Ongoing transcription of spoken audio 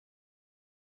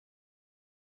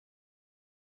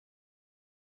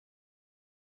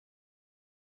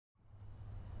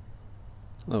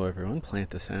Hello everyone,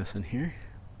 Plant Assassin here.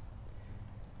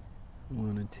 I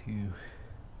wanted to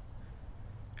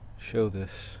show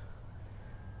this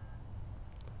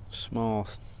small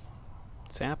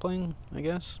sapling, I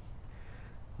guess.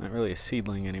 Not really a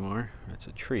seedling anymore, it's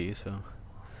a tree, so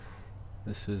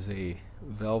this is a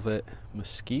velvet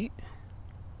mesquite,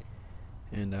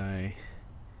 and I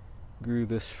grew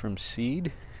this from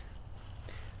seed.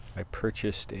 I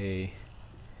purchased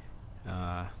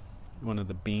one of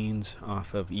the beans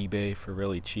off of eBay for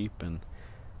really cheap and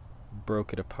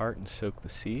broke it apart and soaked the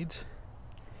seeds,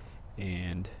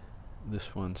 and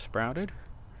this one sprouted.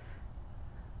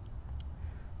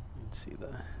 You can see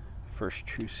the first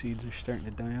true seeds are starting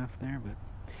to die off there, but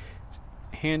it's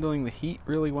handling the heat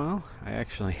really well. I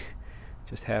actually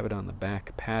just have it on the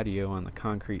back patio on the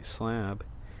concrete slab,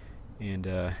 and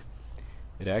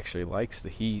it actually likes the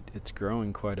heat. It's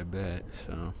growing quite a bit,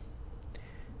 so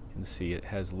you can see it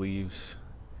has leaves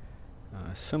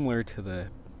similar to the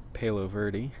Palo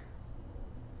Verde.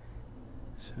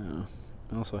 So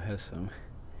it also has some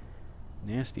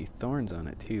nasty thorns on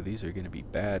it too. These are going to be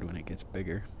bad when it gets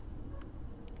bigger.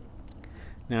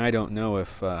 Now I don't know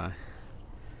if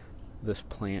this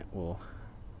plant will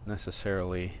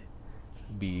necessarily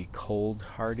be cold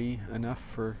hardy enough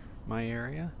for my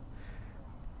area.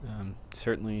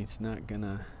 Certainly it's not going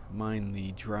to mind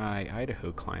the dry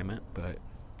Idaho climate, but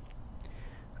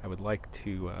I would like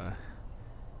to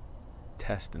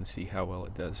test and see how well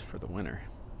it does for the winter.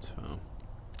 So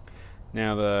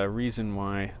now the reason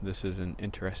why this is an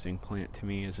interesting plant to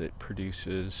me is it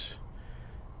produces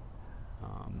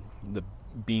the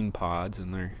bean pods,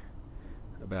 and they're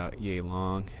about yay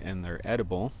long and they're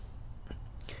edible.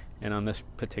 And on this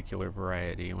particular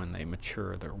variety, when they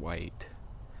mature, they're white.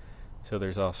 So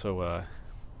there's also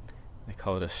they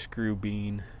call it a screw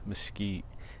bean mesquite,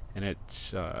 and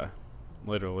it's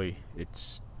literally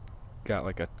it's got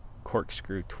like a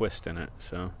corkscrew twist in it.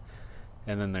 So,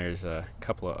 and then there's a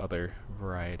couple of other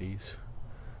varieties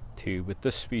too, but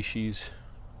this species,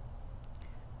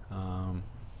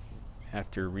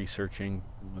 after researching,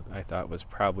 I thought was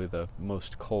probably the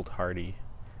most cold hardy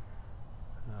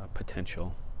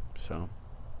potential. So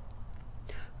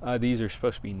these are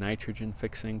supposed to be nitrogen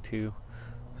fixing too,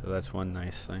 so that's one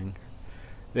nice thing.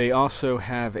 They also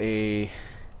have a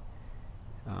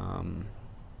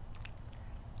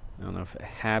I don't know if a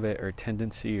habit or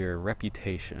tendency or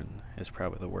reputation is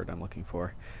probably the word I'm looking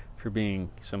for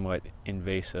being somewhat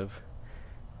invasive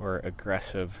or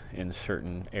aggressive in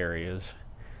certain areas.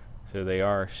 So they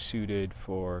are suited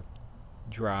for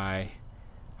dry,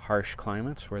 harsh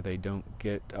climates where they don't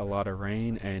get a lot of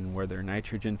rain and where they're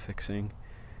nitrogen fixing.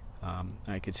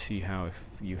 I could see how if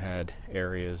you had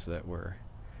areas that were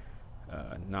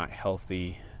not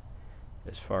healthy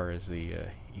as far as the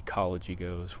ecology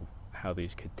goes, how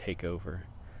these could take over.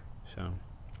 So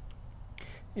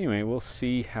anyway, we'll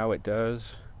see how it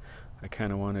does. I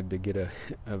kind of wanted to get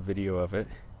a video of it,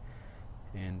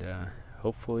 and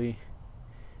hopefully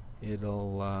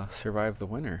it'll survive the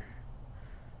winter,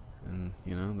 and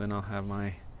then I'll have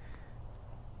my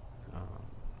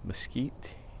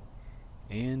mesquite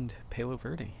and Palo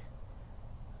Verde,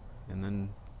 and then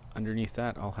underneath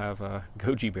that I'll have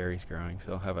goji berries growing.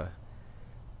 So I'll have a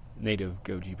native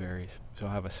goji berries, so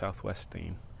I'll have a southwest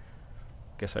theme.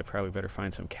 Guess I probably better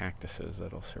find some cactuses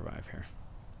that'll survive here.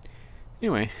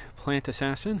 Anyway, Plant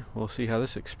Assassin, we'll see how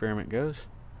this experiment goes.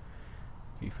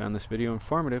 If you found this video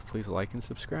informative, please like and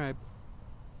subscribe.